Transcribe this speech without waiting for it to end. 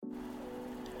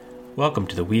Welcome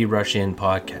to the We Rush In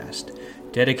podcast,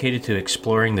 dedicated to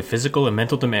exploring the physical and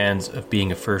mental demands of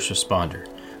being a first responder.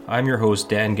 I'm your host,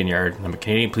 Dan Gignard, and I'm a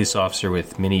Canadian police officer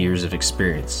with many years of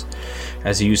experience.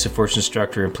 As a use of force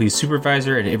instructor and police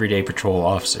supervisor and everyday patrol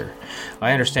officer,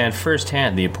 I understand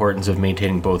firsthand the importance of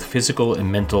maintaining both physical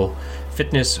and mental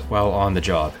fitness while on the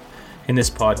job. In this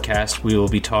podcast, we will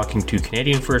be talking to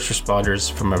Canadian first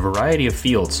responders from a variety of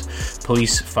fields: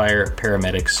 police, fire,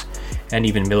 paramedics, and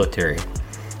even military,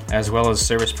 as well as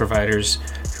service providers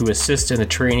who assist in the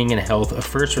training and health of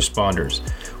first responders.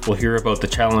 We'll hear about the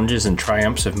challenges and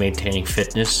triumphs of maintaining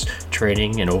fitness,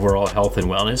 training, and overall health and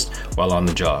wellness while on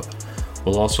the job.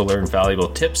 We'll also learn valuable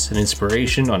tips and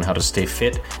inspiration on how to stay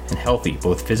fit and healthy,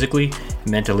 both physically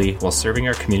and mentally, while serving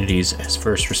our communities as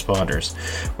first responders.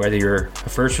 Whether you're a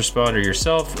first responder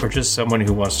yourself or just someone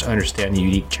who wants to understand the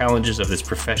unique challenges of this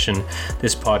profession,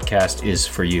 this podcast is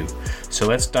for you. So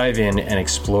let's dive in and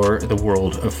explore the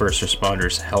world of first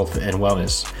responders' health and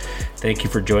wellness. Thank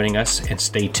you for joining us, and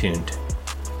stay tuned.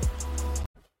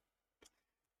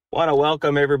 Want to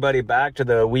welcome everybody back to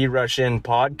the We Rush In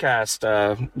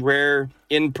podcast. Rare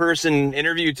in-person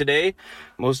interview today.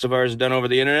 Most of ours done over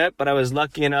the internet, but I was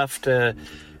lucky enough to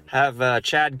have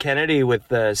Chad Kennedy with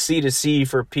C2C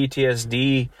for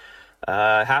PTSD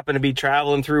happen to be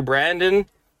traveling through Brandon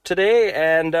today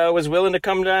and was willing to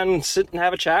come down and sit and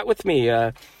have a chat with me.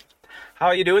 How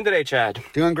are you doing today, Chad?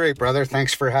 Doing great, brother.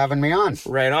 Thanks for having me on.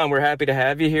 Right on. We're happy to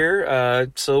have you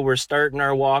here. So we're starting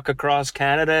our walk across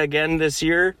Canada again this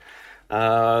year.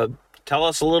 Tell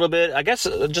us a little bit, I guess,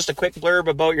 just a quick blurb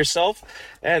about yourself,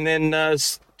 and then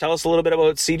tell us a little bit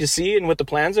about C2C and what the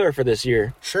plans are for this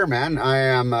year. Sure, man. I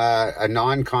am a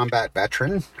non-combat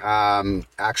veteran,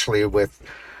 actually with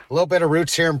a little bit of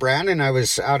roots here in Brandon. I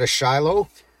was out of Shiloh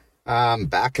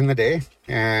back in the day,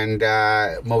 and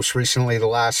most recently the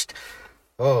last...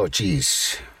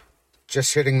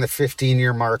 just hitting the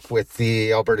 15-year mark with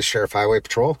the Alberta Sheriff Highway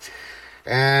Patrol.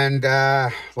 And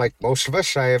like most of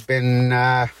us, I have been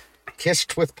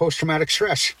kissed with post-traumatic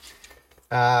stress.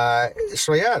 The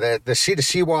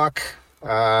C2C walk,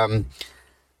 kind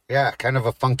of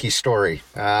a funky story.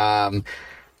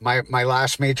 My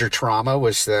last major trauma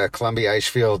was the Columbia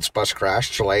Icefields bus crash,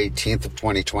 July 18th of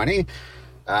 2020.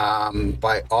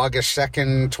 By August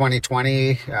 2nd,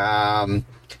 2020...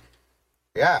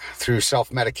 through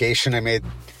self-medication, I made,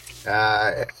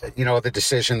 the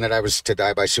decision that I was to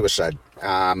die by suicide.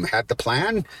 Had the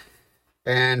plan,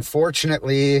 and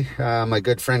fortunately, my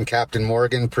good friend Captain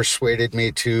Morgan persuaded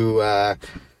me to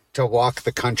walk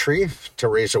the country to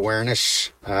raise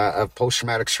awareness of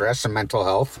post-traumatic stress and mental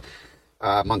health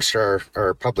amongst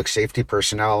our public safety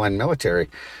personnel and military.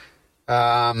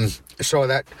 So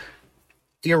that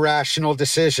irrational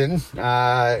decision,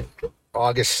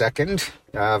 August 2nd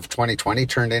of 2020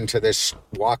 turned into this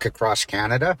walk across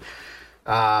Canada,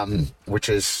 which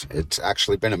it's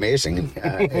actually been amazing.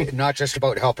 Not just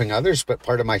about helping others, but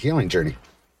part of my healing journey.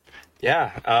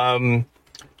 Yeah.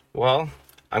 Well,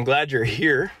 I'm glad you're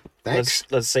here. Thanks.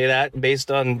 Let's say that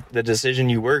based on the decision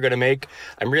you were going to make.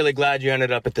 I'm really glad you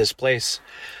ended up at this place.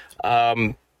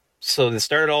 So it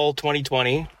started all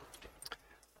 2020.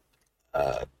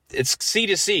 It's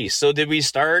C2C. So did we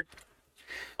start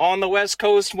on the West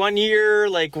Coast one year?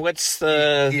 Like, what's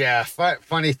the... Yeah,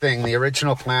 funny thing. The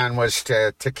original plan was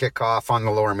to kick off on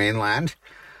the Lower Mainland.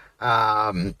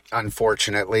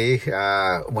 Unfortunately,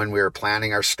 when we were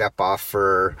planning our step off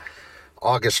for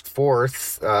August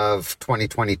 4th of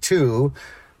 2022,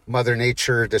 Mother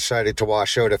Nature decided to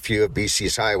wash out a few of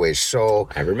BC's highways. So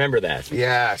I remember that.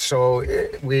 Yeah, so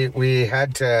we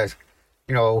had to,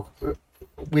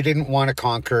 we didn't want to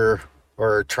conquer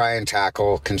or try and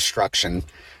tackle construction,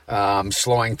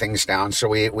 slowing things down. So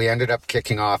we ended up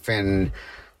kicking off in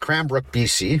Cranbrook,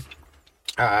 BC,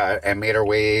 and made our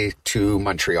way to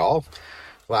Montreal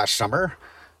last summer.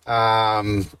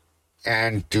 And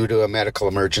due to a medical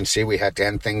emergency, we had to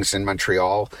end things in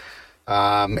Montreal.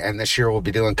 And this year we'll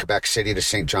be doing Quebec City to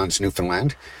St. John's,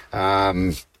 Newfoundland,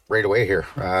 right away here.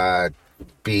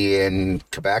 Be in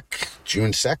Quebec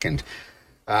June 2nd.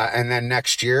 And then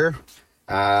next year,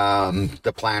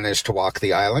 the plan is to walk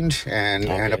the island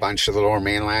and a bunch of the Lower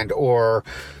Mainland, or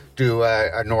do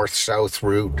a north-south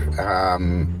route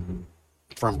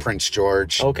from Prince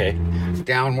George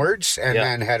downwards, and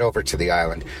then head over to the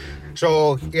island.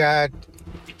 So, yeah,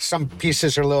 some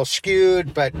pieces are a little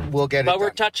skewed, but we'll get it done. But we're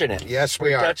touching it. Yes,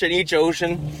 we are. Touching each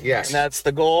ocean. Yes. And that's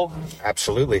the goal.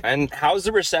 Absolutely. And how's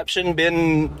the reception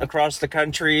been across the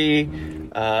country?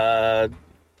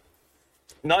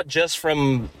 Not just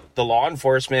from the law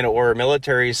enforcement or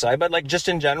military side, but like just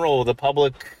in general, the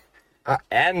public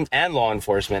and law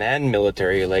enforcement and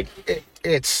military, like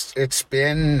It's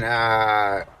been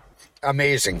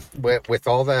amazing with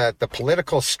all the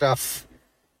political stuff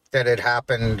that had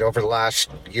happened over the last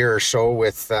year or so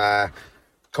with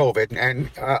COVID. And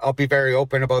I'll be very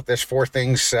open about this. 4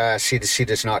 things C2C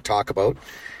does not talk about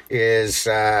is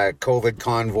COVID,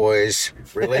 convoys,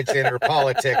 religion, or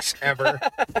politics ever.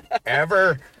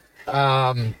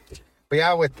 But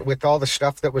yeah, with all the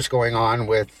stuff that was going on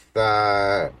with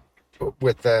the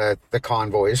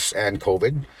convoys and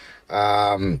COVID,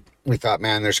 we thought,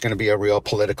 man, there's going to be a real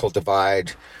political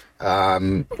divide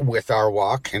with our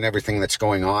walk and everything that's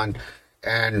going on.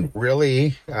 And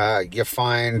really, you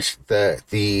find the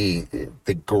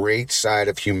great side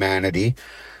of humanity.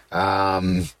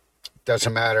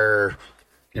 Doesn't matter,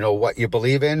 what you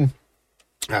believe in.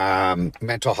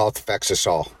 Mental health affects us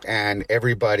all, and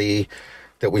everybody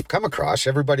that we've come across,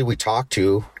 everybody we talk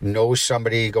to knows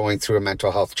somebody going through a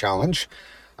mental health challenge,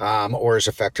 or is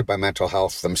affected by mental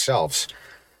health themselves.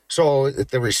 So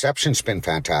the reception's been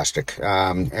fantastic.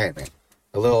 And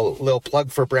a little plug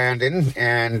for Brandon.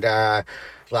 And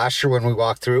last year when we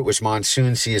walked through, it was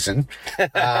monsoon season.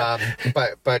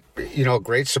 But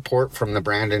great support from the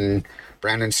Brandon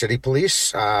City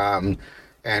Police.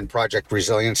 And Project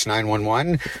Resilience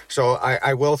 911. So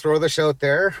I will throw this out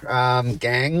there,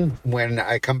 gang. When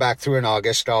I come back through in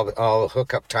August, I'll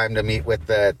hook up time to meet with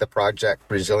the Project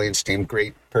Resilience team.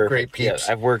 Great peeps. Yeah,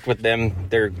 I've worked with them.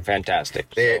 They're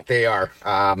fantastic. They are.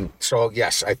 So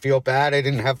yes, I feel bad I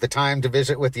didn't have the time to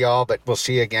visit with y'all, but we'll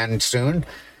see you again soon.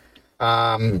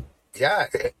 Yeah,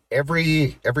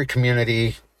 every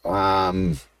community,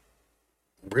 really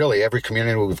every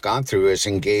community we've gone through is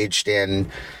engaged in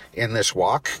this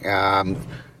walk. And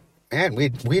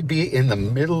we'd be in the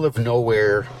middle of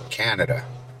nowhere, Canada.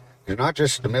 Not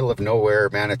just the middle of nowhere,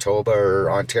 Manitoba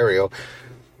or Ontario.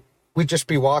 We'd just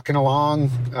be walking along,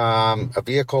 a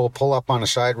vehicle pull up on a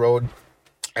side road,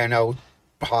 and out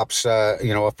hops, a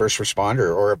first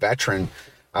responder or a veteran,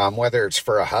 whether it's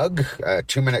for a hug, a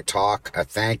 2-minute talk, a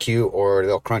thank you, or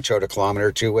they'll crunch out a kilometer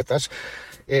or 2 with us.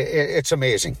 It's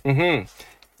amazing. Mm-hmm.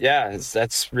 Yeah,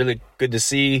 that's really good to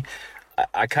see.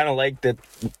 I kind of like that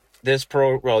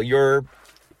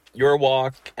your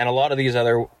walk and a lot of these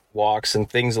other walks and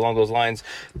things along those lines,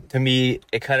 to me,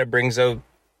 it kind of brings out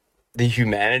the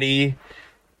humanity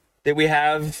that we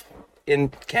have in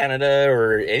Canada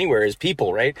or anywhere as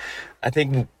people, right? I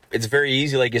think it's very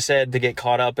easy, like you said, to get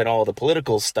caught up in all the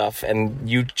political stuff, and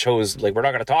you chose, we're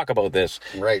not going to talk about this.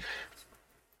 Right.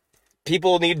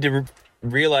 People need to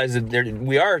realize that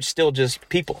we are still just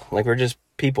people. We're just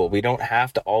people. We don't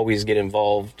have to always get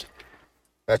involved.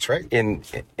 That's right. In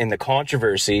the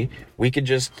controversy. We could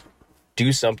just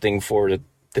do something for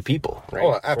the people, right?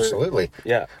 Oh, absolutely.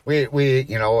 Yeah. We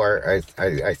are,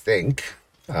 I think,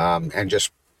 and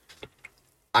just,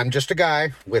 I'm just a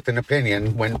guy with an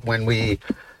opinion when we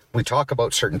talk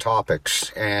about certain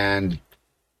topics and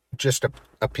just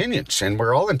opinions, and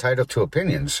we're all entitled to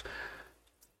opinions.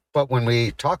 But when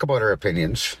we talk about our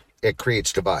opinions, it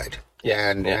creates divide.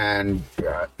 Yeah. And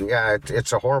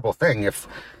it's a horrible thing. If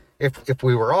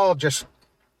we were all just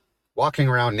walking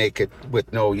around naked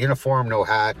with no uniform, no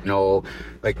hat,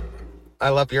 I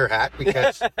love your hat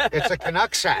because it's a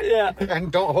Canucks hat. Yeah. And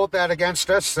don't hold that against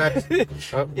us. We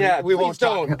won't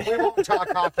talk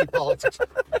hockey politics.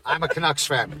 I'm a Canucks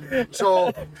fan.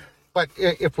 So, but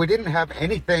if we didn't have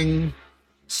anything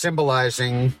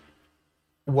symbolizing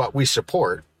what we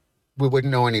support, we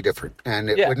wouldn't know any different. And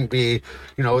it wouldn't be,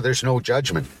 there's no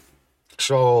judgment.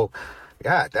 So,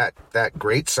 yeah, that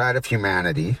great side of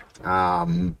humanity,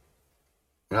 cool.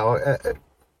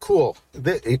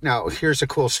 Now, here's a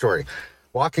cool story.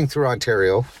 Walking through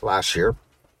Ontario last year,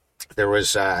 there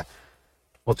was,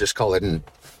 we'll just call it an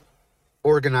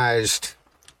organized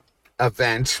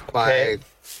event by,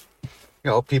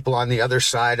 people on the other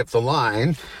side of the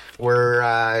line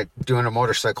were doing a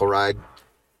motorcycle ride.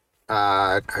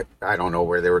 I don't know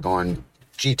where they were going,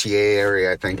 GTA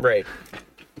area, I think. Right.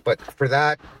 But for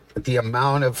that, the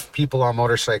amount of people on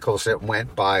motorcycles that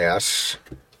went by us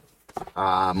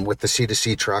with the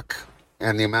C2C truck,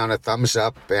 and the amount of thumbs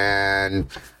up and,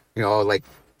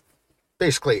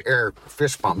 basically air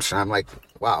fist bumps. And I'm like,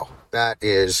 wow, that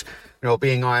is,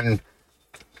 being on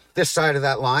this side of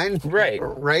that line. Right.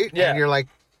 Right. Yeah. And you're like,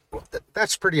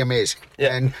 that's pretty amazing.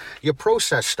 Yeah. And you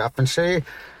process stuff and say,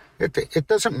 it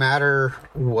doesn't matter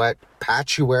what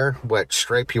patch you wear, what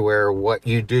stripe you wear, what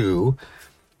you do.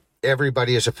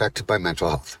 Everybody is affected by mental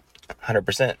health.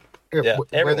 100%. Yeah,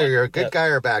 whether you're a good guy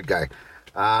or a bad guy.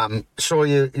 So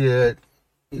you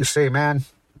say, man,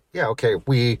 yeah, okay,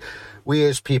 we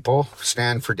as people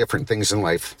stand for different things in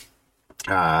life.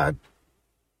 I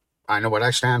know what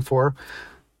I stand for.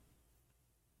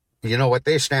 you know what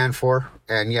they stand for,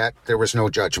 and yet there was no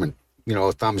judgment,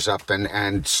 thumbs up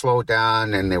and slow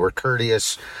down, and they were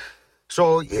courteous.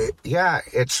 So yeah,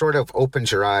 it sort of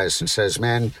opens your eyes and says,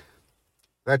 man,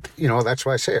 that's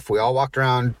why I say if we all walked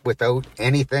around without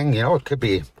anything, it could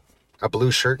be a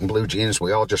blue shirt and blue jeans,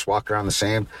 we all just walk around the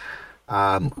same,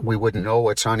 we wouldn't know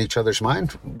what's on each other's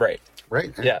mind. Right.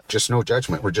 Yeah. Just no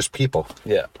judgment. We're just people.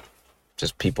 Yeah.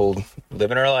 Just people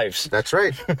living our lives. That's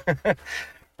right.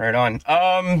 Right on.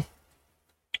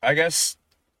 I guess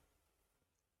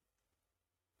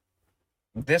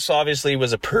this obviously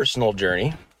was a personal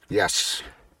journey. Yes.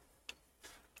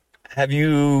 Have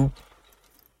you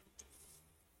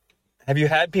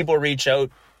had people reach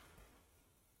out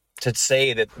to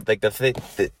say that, like,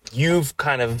 that you've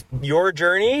kind of, your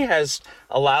journey has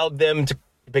allowed them to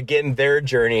begin their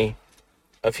journey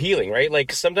of healing, right?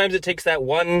 Like, sometimes it takes that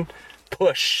one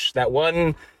push, that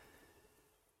one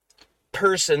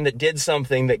person that did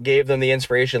something that gave them the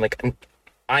inspiration. Like,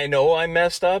 I know I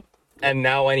messed up and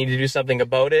now I need to do something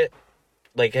about it.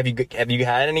 Like, have you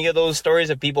had any of those stories?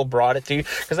 Have people brought it to you?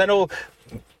 Because I know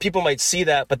people might see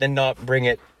that, but then not bring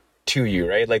it to you,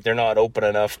 right? Like, they're not open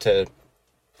enough to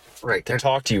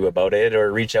talk to you about it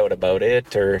or reach out about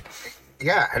it, or...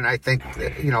 Yeah, and I think,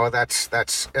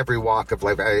 that's every walk of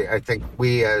life. I think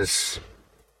we as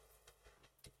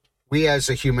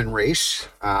a human race,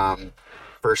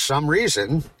 for some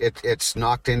reason, it's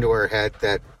knocked into our head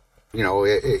that,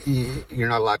 you're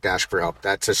not allowed to ask for help.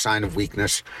 That's a sign of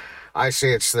weakness. I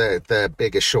say it's the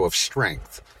biggest show of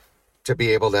strength to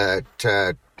be able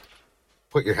to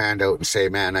put your hand out and say,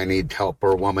 man, I need help,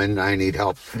 or woman, I need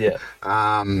help. Yeah.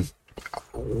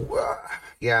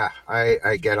 Yeah,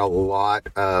 I get a lot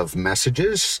of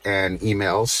messages and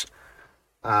emails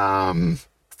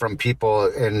from people,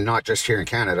 and not just here in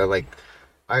Canada. Like,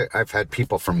 I've had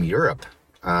people from Europe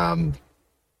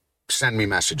send me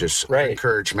messages, right,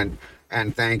 encouragement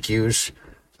and thank yous.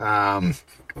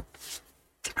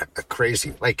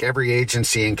 Crazy. Like, every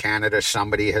agency in Canada,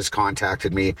 somebody has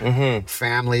contacted me. Mm-hmm.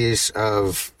 Families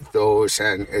of those,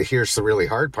 and here's the really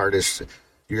hard part, is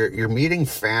you're meeting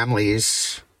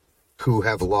families who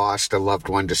have lost a loved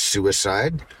one to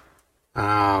suicide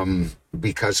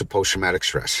because of post-traumatic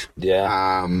stress.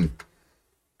 Yeah.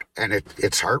 And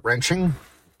it's heart-wrenching,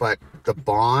 but the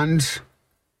bond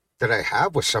that I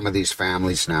have with some of these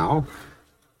families now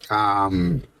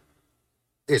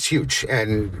is huge,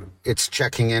 and it's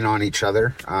checking in on each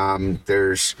other.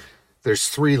 There's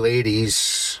three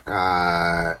ladies,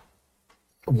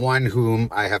 one whom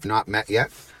I have not met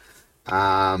yet.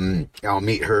 I'll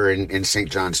meet her in St.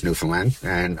 John's, Newfoundland,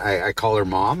 and I call her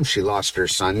mom. She lost her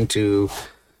son to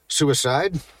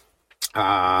suicide.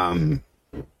 A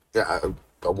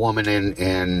woman in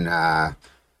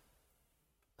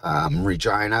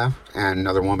Regina, and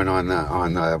another woman on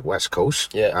the West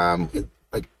Coast. Yeah.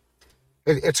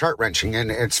 It's heart-wrenching,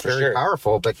 and it's very sure.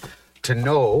 powerful, but to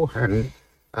know, and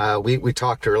we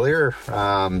talked earlier,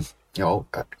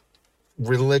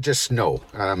 religious, no.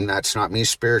 That's not me.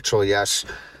 Spiritual, yes.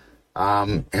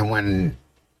 And when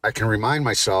I can remind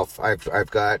myself,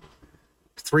 I've got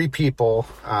three people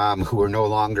who are no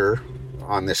longer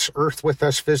on this earth with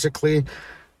us physically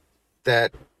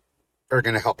that are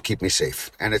going to help keep me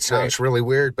safe. And it sounds really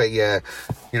weird, but and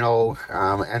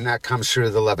that comes through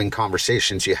the loving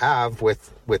conversations you have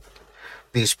with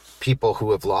these people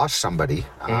who have lost somebody.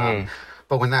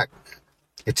 But when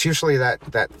it's usually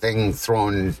that thing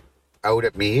thrown out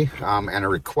at me, and a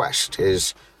request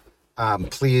is,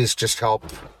 please just help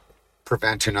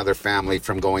prevent another family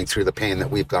from going through the pain that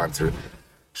we've gone through.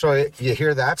 So you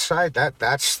hear that side,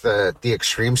 that's the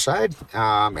extreme side.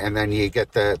 And then you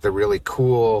get the really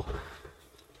cool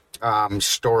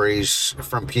stories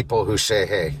from people who say,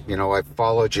 hey, I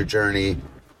followed your journey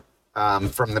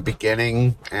from the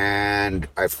beginning, and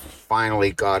I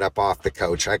finally got up off the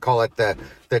couch. I call it the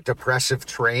depressive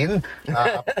train,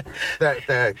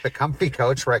 the comfy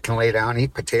couch where I can lay down,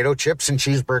 eat potato chips and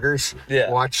cheeseburgers,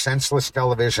 watch senseless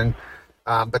television.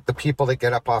 But the people that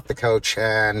get up off the couch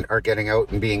and are getting out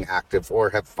and being active,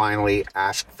 or have finally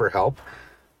asked for help,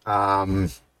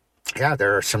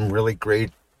 there are some really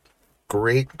great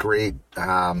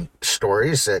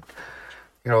stories that,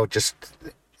 just,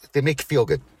 they make you feel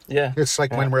good. Yeah. It's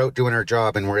like when we're out doing our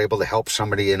job and we're able to help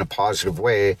somebody in a positive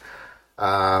way,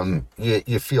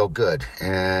 you feel good.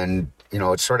 And,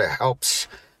 it sort of helps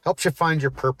you find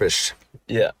your purpose.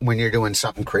 Yeah. When you're doing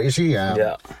something crazy.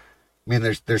 I mean,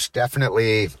 there's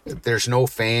definitely, there's no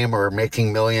fame or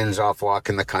making millions off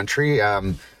walking the country.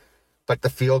 But the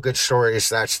feel good stories,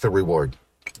 that's the reward,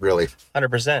 really.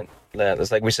 100%.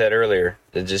 That's like we said earlier.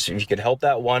 It's just, if you could help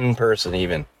that one person,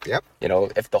 even. Yep.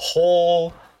 If the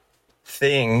whole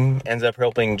thing ends up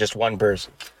helping just one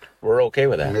person, we're okay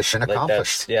with that. Mission Like,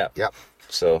 accomplished. yeah. Yep.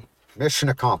 So, Mission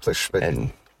accomplished. But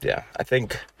and yeah, I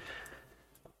think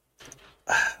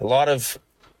a lot of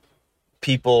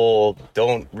people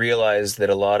don't realize that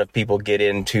a lot of people get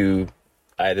into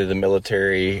either the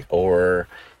military or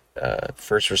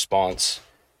first response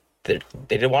that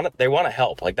they want to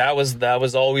help. Like that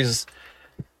was always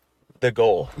the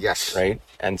goal. yes. Right.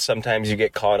 And sometimes you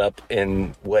get caught up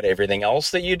in what everything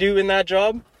else that you do in that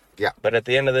job. Yeah. But at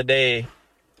the end of the day,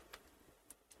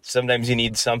 sometimes you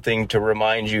need something to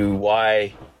remind you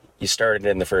why you started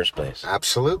in the first place.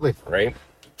 Absolutely. Right.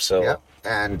 So Yeah.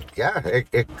 And yeah,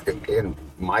 it in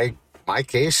my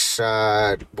case,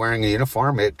 wearing a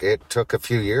uniform, it took a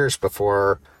few years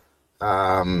before,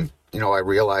 I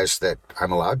realized that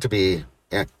I'm allowed to be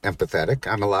empathetic.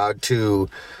 I'm allowed to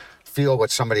feel what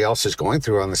somebody else is going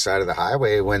through on the side of the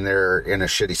highway when they're in a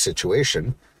shitty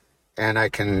situation, and I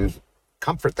can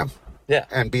comfort them. Yeah.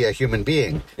 And be a human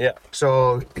being. Yeah.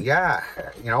 So yeah,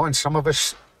 and some of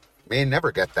us may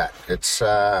never get that. It's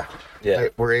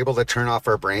we're able to turn off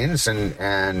our brains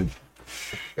and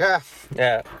yeah.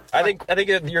 Yeah. I think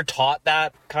that you're taught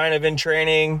that kind of in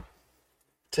training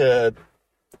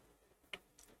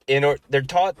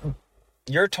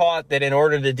you're taught that in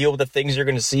order to deal with the things you're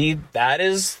going to see, that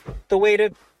is the way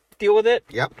to deal with it.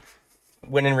 Yep.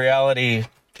 When in reality,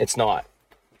 it's not.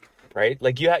 Right?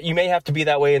 Like you may have to be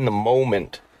that way in the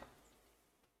moment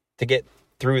to get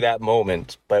through that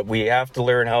moment, but we have to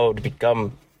learn how to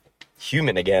become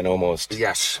human again, almost.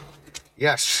 Yes.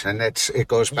 And it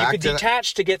goes back You could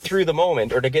detach to get through the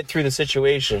moment or to get through the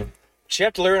situation. But you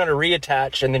have to learn how to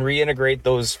reattach and then reintegrate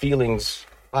those feelings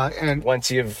and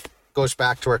once you've... goes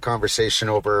back to our conversation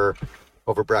over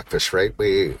breakfast, right?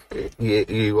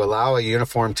 You allow a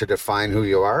uniform to define who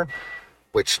you are,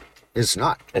 which is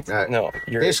not.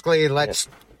 Basically lets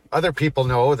other people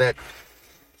know that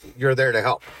you're there to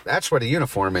help. That's what a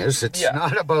uniform is. It's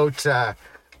not about,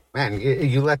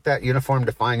 you let that uniform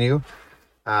define you.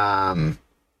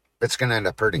 It's going to end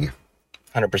up hurting you.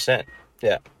 100%.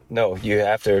 Yeah. No, you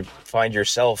have to find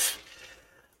yourself.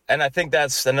 And I think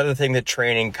that's another thing that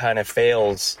training kind of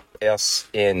fails us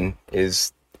in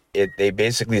is they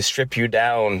basically strip you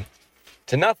down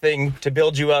to nothing to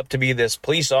build you up to be this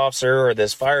police officer or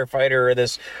this firefighter or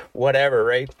this whatever,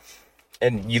 right?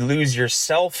 And you lose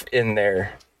yourself in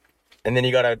there. And then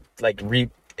you got to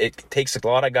it takes a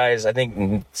lot of guys, I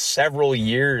think, several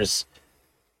years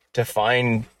to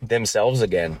find themselves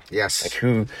again. Yes.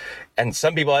 And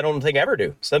some people I don't think ever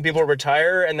do. Some people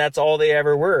retire and that's all they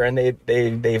ever were. And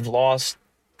they've lost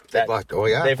that.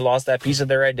 They've lost that piece of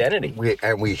their identity.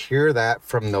 We hear that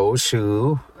from those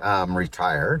who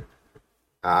retire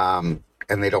and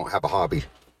they don't have a hobby.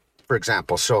 For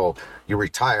example, so you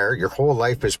retire, your whole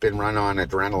life has been run on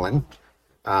adrenaline,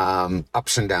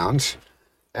 ups and downs,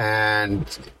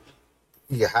 and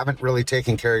you haven't really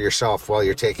taken care of yourself while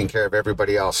you're taking care of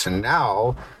everybody else. And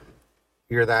now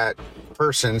you're that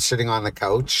person sitting on the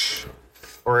couch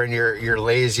or in your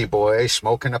lazy boy,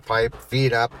 smoking a pipe,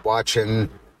 feet up, watching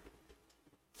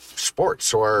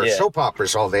sports or soap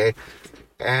operas all day.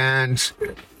 And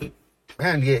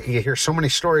man, you hear so many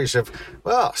stories of,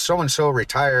 well, so-and-so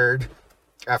retired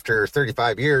after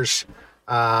 35 years.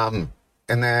 And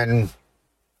then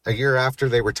a year after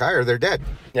they retire, they're dead.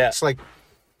 Yeah. It's like,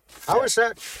 how is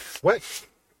that? What?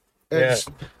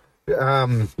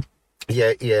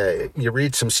 You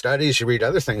read some studies, you read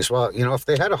other things. Well, if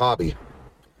they had a hobby,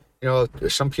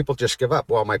 some people just give up.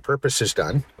 Well, my purpose is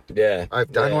done. Yeah.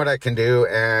 I've done what I can do,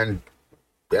 and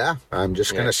I'm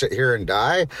just going to sit here and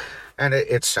die. And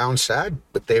it sounds sad,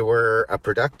 but they were a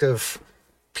productive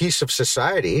piece of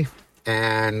society,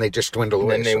 and they just dwindled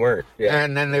away. And then they weren't. Yeah.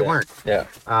 And then they weren't. Yeah.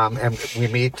 And we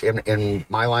meet in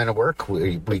my line of work.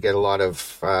 We get a lot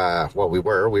of, we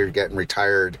were getting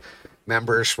retired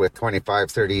members with 25,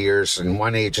 30 years in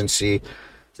one agency.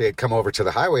 They had come over to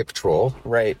the highway patrol.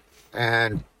 Right.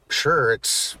 And sure,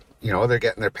 it's, they're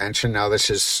getting their pension. Now this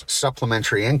is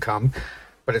supplementary income,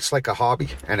 but it's like a hobby,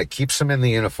 and it keeps them in the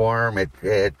uniform.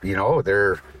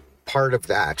 They're part of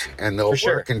that, and they'll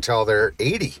work until they're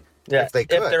 80. Yeah, if they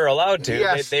could. If they're allowed to,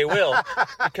 yes. they will,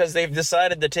 because they've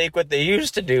decided to take what they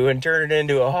used to do and turn it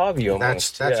into a hobby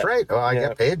almost. That's right. Oh, I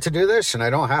get paid to do this, and I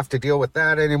don't have to deal with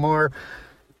that anymore.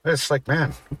 It's like,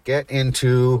 man, get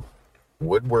into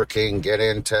woodworking, get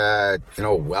into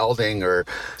welding or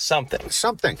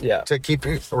something. Yeah. To keep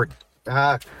you, or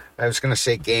I was going to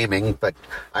say gaming, but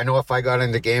I know if I got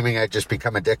into gaming, I'd just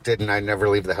become addicted and I'd never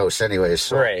leave the house anyways.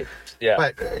 So. Right. Yeah.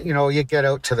 But, you get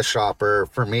out to the shopper.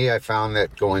 For me, I found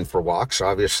that going for walks,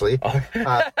 obviously.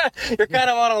 You're kind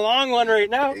of on a long one right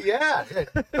now. Yeah.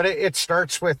 But it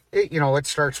starts with, it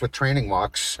starts with training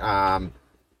walks. I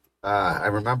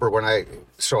remember when I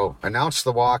announced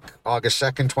the walk August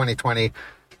 2nd, 2020.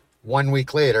 1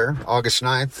 week later, August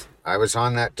 9th, I was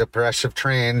on that depressive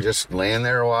train, just laying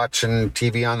there watching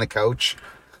TV on the couch.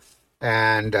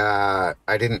 And I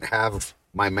didn't have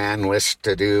my man list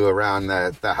to do around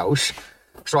the house.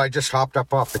 So I just hopped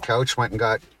up off the couch, went and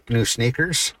got new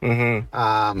sneakers, and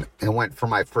went for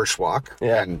my first walk.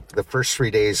 Yeah. And the first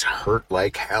 3 days hurt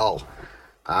like hell.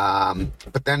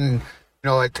 But then,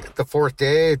 the fourth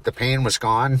day, the pain was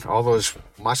gone. All those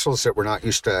muscles that we're not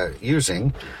used to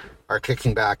using are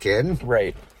kicking back in.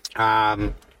 Right.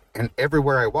 And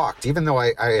everywhere I walked, even though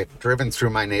I had driven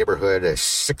through my neighborhood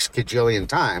 6 kajillion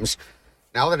times,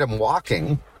 now that I'm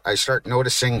walking, I start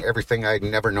noticing everything I'd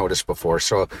never noticed before.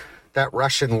 So that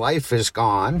rush in life is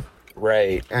gone.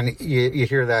 Right. And you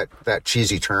hear that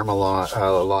cheesy term a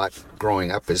lot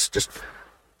growing up, is just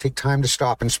take time to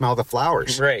stop and smell the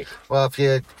flowers. Right. Well,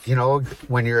 if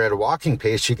when you're at a walking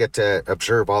pace, you get to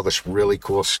observe all this really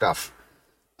cool stuff.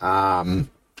 And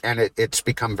it's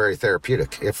become very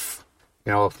therapeutic. If,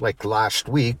 like last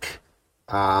week,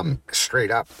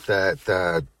 straight up,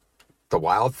 the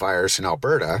wildfires in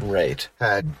Alberta Right.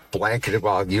 had blanketed,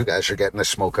 well, you guys are getting the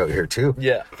smoke out here too.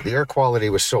 Yeah. The air quality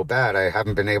was so bad, I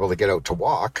haven't been able to get out to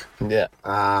walk. Yeah.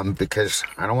 Because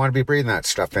I don't want to be breathing that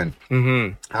stuff in.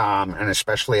 Mm-hmm. And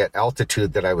especially at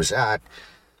altitude that I was at.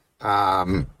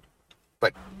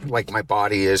 But like my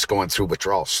body is going through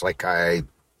withdrawals. Like I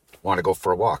want to go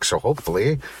for a walk. So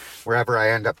hopefully wherever I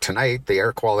end up tonight, the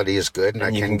air quality is good and I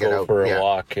You can get go out for a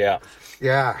walk. Yeah.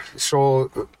 Yeah.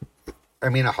 So,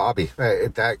 a hobby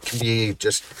that can be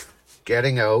just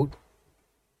getting out,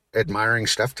 admiring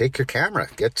stuff. Take your camera,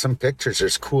 get some pictures.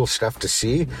 There's cool stuff to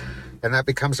see. And that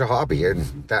becomes a hobby.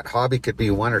 And that hobby could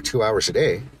be 1 or 2 hours a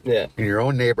day. Yeah. In your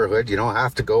own neighborhood. You don't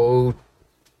have to go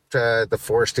to the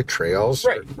forested trails.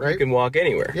 Right. Right. You can walk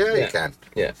anywhere. Yeah, you can.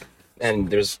 Yeah. And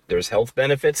there's health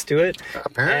benefits to it.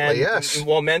 Apparently, and, yes.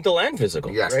 Well, mental and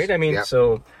physical. Yes. Right. Yep.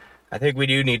 So I think we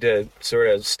do need to sort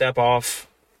of step off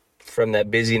from that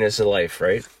busyness of life,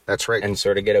 right? That's right. And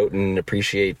sort of get out and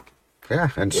appreciate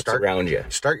and what's around you.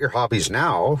 Start your hobbies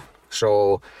now.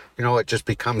 So, it just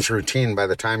becomes routine by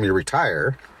the time you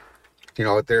retire.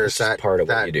 There's that part of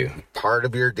what you do. Part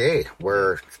of your day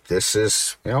where this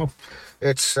is,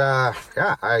 it's,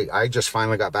 I just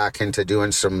finally got back into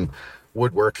doing some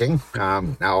woodworking.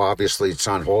 Now, obviously, it's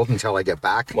on hold until I get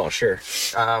back. Well, sure.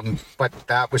 But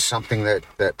that was something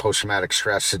that post-traumatic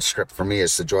stress had stripped from me,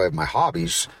 is the joy of my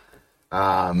hobbies.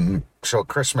 So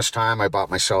Christmas time, I bought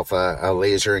myself a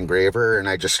laser engraver and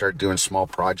I just started doing small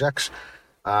projects.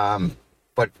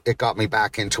 But it got me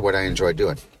back into what I enjoy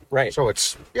doing. Right. So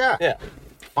it's,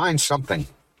 find something.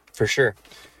 For sure.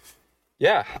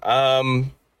 Yeah.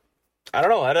 I don't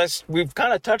know. We've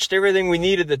kind of touched everything we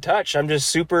needed to touch. I'm just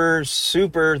super,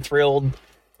 super thrilled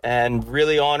and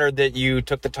really honored that you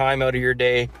took the time out of your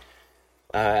day.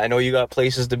 I know you got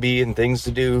places to be and things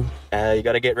to do. You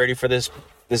got to get ready for this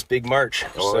big march.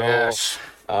 Yes.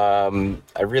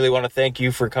 I really want to thank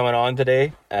you for coming on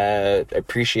today. I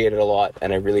appreciate it a lot,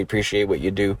 and I really appreciate what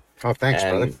you do. Oh, thanks,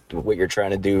 and brother. what you're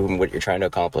trying to do and what you're trying to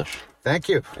accomplish. Thank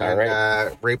you. All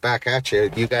right. Right back at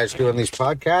you. You guys doing these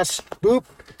podcasts, boop,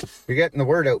 you're getting the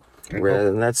word out.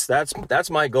 And that's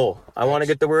my goal. I want to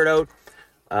get the word out.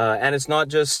 And it's not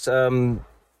just, I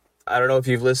don't know if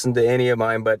you've listened to any of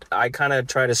mine, but I kind of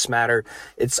try to smatter.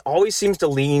 It always seems to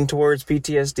lean towards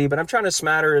PTSD, but I'm trying to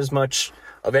smatter as much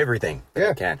of everything that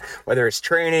I can, whether it's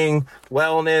training,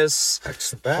 wellness,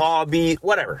 That's the best. hobby,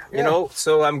 whatever,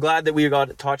 so I'm glad that we got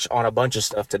to touch on a bunch of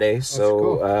stuff today. So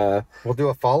cool. We'll do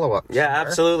a follow-up. Yeah, somewhere.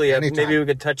 absolutely. Anytime. Maybe we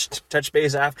could touch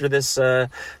base after this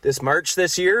March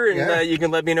this year, and you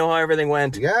can let me know how everything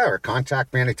went. Yeah, or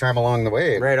contact me anytime along the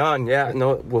way. Right on. Yeah,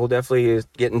 no, we'll definitely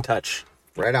get in touch.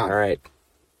 Right on. All right.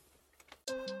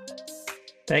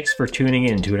 Thanks for tuning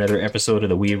in to another episode of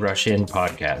the We Rush In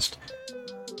podcast,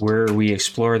 where we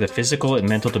explore the physical and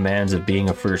mental demands of being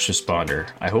a first responder.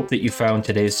 I hope that you found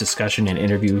today's discussion and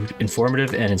interview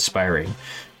informative and inspiring.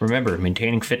 Remember,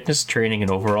 maintaining fitness, training, and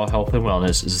overall health and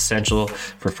wellness is essential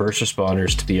for first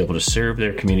responders to be able to serve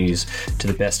their communities to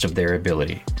the best of their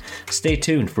ability. Stay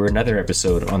tuned for another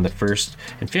episode on the 1st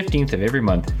and 15th of every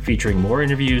month, featuring more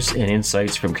interviews and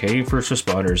insights from Canadian first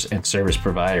responders and service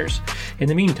providers. In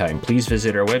the meantime, please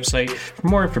visit our website for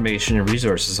more information and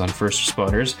resources on first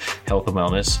responders, health and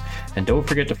wellness, and don't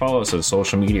forget to follow us on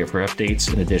social media for updates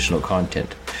and additional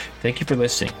content. Thank you for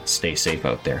listening. Stay safe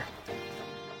out there.